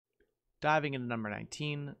diving into number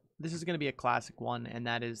 19, this is going to be a classic one, and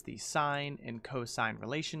that is the sine and cosine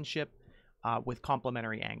relationship with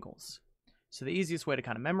complementary angles. So the easiest way to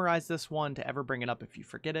kind of memorize this one, to ever bring it up if you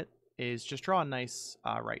forget it, is just draw a nice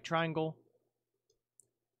right triangle.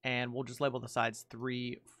 And we'll just label the sides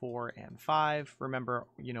 3, 4, and 5. Remember,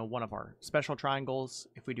 one of our special triangles.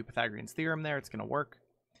 If we do Pythagorean's theorem there, it's going to work.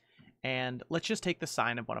 And let's just take the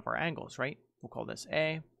sine of one of our angles, right? We'll call this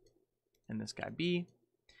A, and this guy B.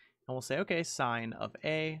 And we'll say, okay, sine of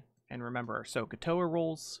A. And remember our SOHCAHTOA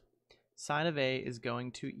rules. Sine of A is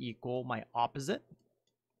going to equal my opposite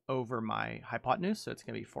over my hypotenuse. So it's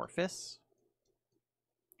going to be 4/5.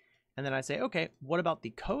 And then I say, okay, what about the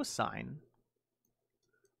cosine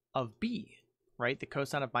of B, right? The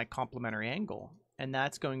cosine of my complementary angle. And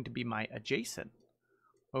that's going to be my adjacent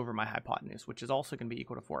over my hypotenuse, which is also going to be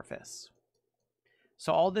equal to 4/5.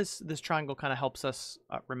 So all this triangle kind of helps us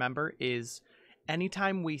remember is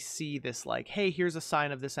anytime we see this, like, hey, here's a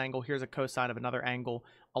sine of this angle, here's a cosine of another angle,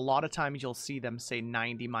 a lot of times you'll see them say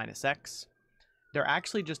 90 minus x. They're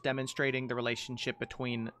actually just demonstrating the relationship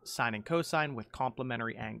between sine and cosine with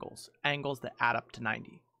complementary angles that add up to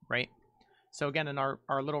 90, right? So again, in our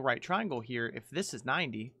little right triangle here, if this is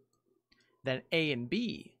 90, then A and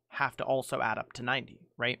B have to also add up to 90,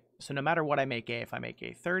 right? So no matter what I make A, if I make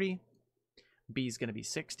A 30, B is going to be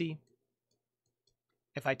 60.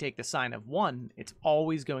 If I take the sine of 1, it's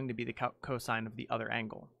always going to be the cosine of the other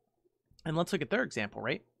angle. And let's look at their example,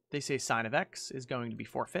 right? They say sine of x is going to be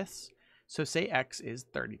 4/5. So say x is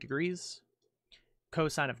 30 degrees.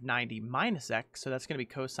 Cosine of 90 minus x, so that's going to be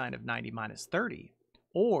cosine of 90 minus 30,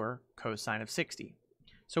 or cosine of 60.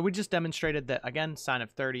 So we just demonstrated that, again, sine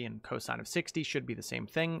of 30 and cosine of 60 should be the same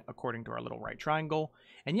thing according to our little right triangle.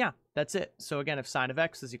 And yeah, that's it. So again, if sine of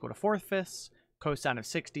x is equal to 4/5, cosine of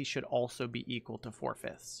 60 should also be equal to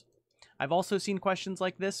 4/5. I've also seen questions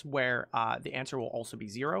like this where the answer will also be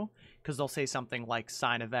 0, because they'll say something like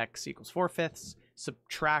sine of x equals 4/5,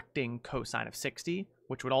 subtracting cosine of 60,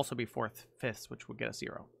 which would also be 4/5, which would get us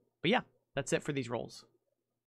 0. But yeah, that's it for these rules.